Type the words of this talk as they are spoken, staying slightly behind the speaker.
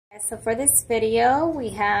So for this video, we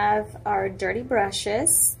have our dirty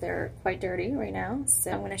brushes. They're quite dirty right now.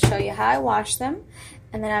 So I'm going to show you how I wash them.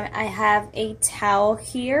 And then I have a towel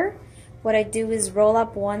here. What I do is roll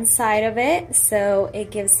up one side of it so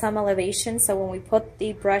it gives some elevation. So when we put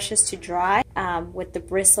the brushes to dry, with the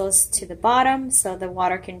bristles to the bottom so the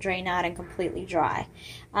water can drain out and completely dry.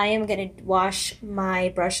 I am going to wash my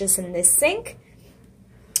brushes in this sink.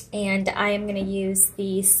 And I am going to use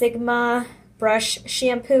the Sigma brush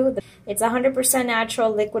shampoo. It's 100%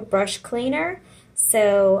 natural liquid brush cleaner.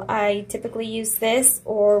 So I typically use this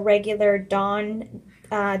or regular Dawn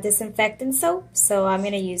disinfectant soap. So I'm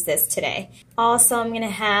going to use this today. Also, I'm going to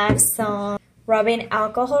have some rubbing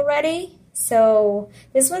alcohol ready. So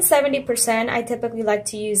this one's 70%. I typically like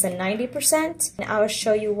to use a 90%. And I'll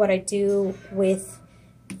show you what I do with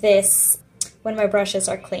this when my brushes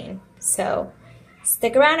are clean. So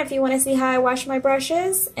stick around if you want to see how I wash my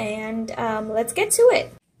brushes, and let's get to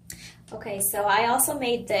it. Okay, so I also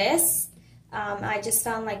made this. I just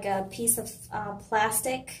found like a piece of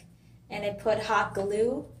plastic and I put hot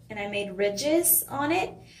glue and I made ridges on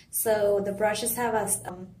it so the brushes have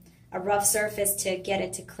a rough surface to get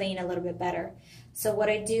it to clean a little bit better. So what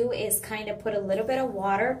I do is kind of put a little bit of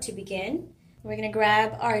water to begin. We're going to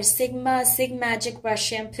grab our sigmagic brush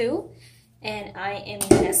shampoo and I am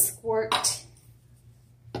going to squirt,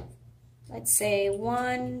 let's say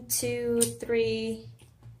 1, 2, 3,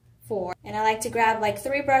 4. And I like to grab like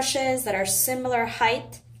 3 brushes that are similar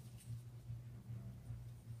height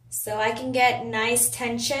so I can get nice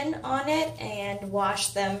tension on it and wash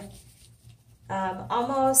them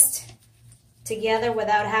almost together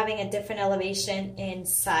without having a different elevation in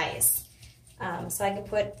size. So I can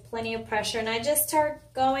put plenty of pressure, and I just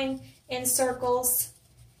start going in circles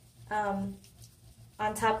on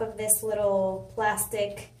top of this little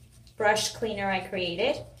plastic brush cleaner I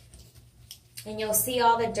created, and you'll see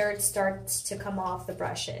all the dirt starts to come off the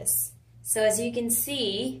brushes. So as you can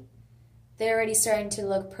see, they're already starting to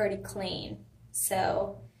look pretty clean.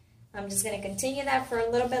 So I'm just going to continue that for a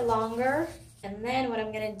little bit longer, and then what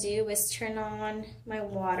I'm going to do is turn on my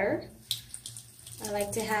water. I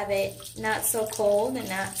like to have it not so cold and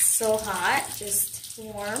not so hot, just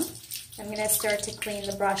warm. I'm going to start to clean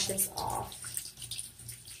the brushes off.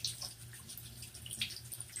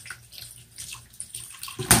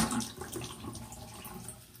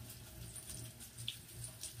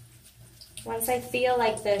 Once I feel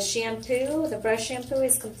like the brush shampoo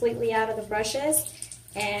is completely out of the brushes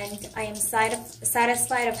and I am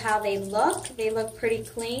satisfied of how they look pretty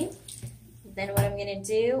clean, then what I'm going to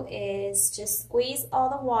do is just squeeze all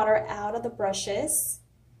the water out of the brushes.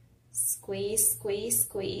 Squeeze, squeeze,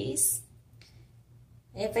 squeeze.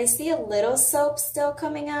 If I see a little soap still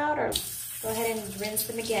coming out, or go ahead and rinse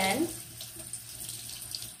them again.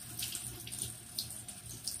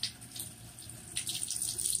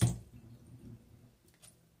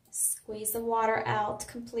 Squeeze the water out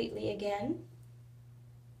completely again.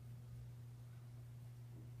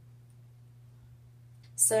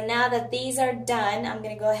 So now that these are done, I'm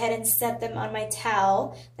going to go ahead and set them on my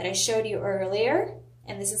towel that I showed you earlier,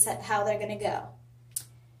 and this is how they're going to go.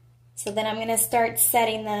 So then I'm going to start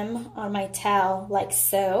setting them on my towel like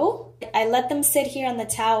so. I let them sit here on the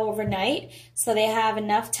towel overnight so they have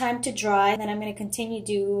enough time to dry, and then I'm going to continue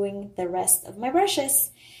doing the rest of my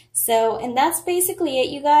brushes. So, and that's basically it,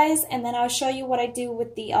 you guys, and then I'll show you what I do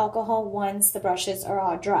with the alcohol once the brushes are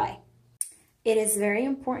all dry. It is very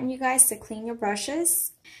important, you guys, to clean your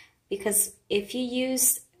brushes, because if you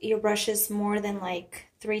use your brushes more than like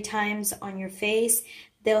 3 times on your face,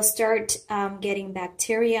 they'll start getting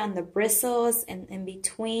bacteria on the bristles and in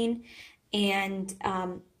between, and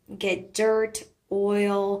get dirt,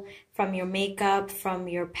 oil from your makeup, from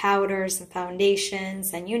your powders and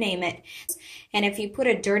foundations, and you name it. And if you put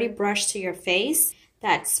a dirty brush to your face,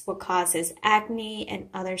 that's what causes acne and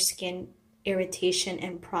other skin irritation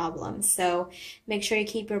and problems. So make sure you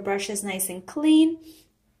keep your brushes nice and clean.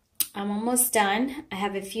 I'm almost done. I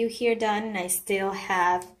have a few here done, and I still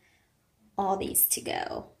have all these to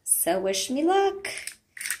go. So wish me luck.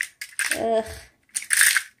 Ugh.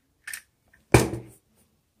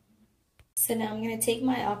 So now I'm going to take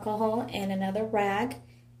my alcohol and another rag,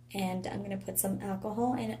 and I'm going to put some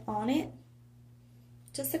alcohol on it.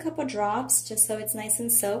 Just a couple drops, just so it's nice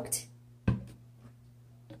and soaked.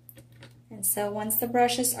 And so once the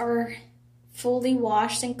brushes are fully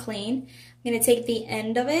washed and clean, I'm going to take the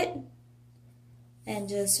end of it and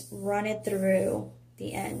just run it through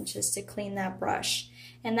the end just to clean that brush.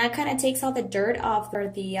 And that kind of takes all the dirt off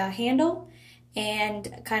the handle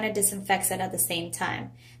and kind of disinfects it at the same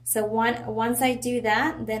time. So once I do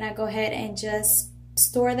that, then I go ahead and just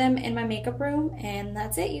store them in my makeup room, and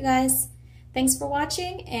that's it, you guys. Thanks for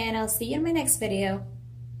watching, and I'll see you in my next video.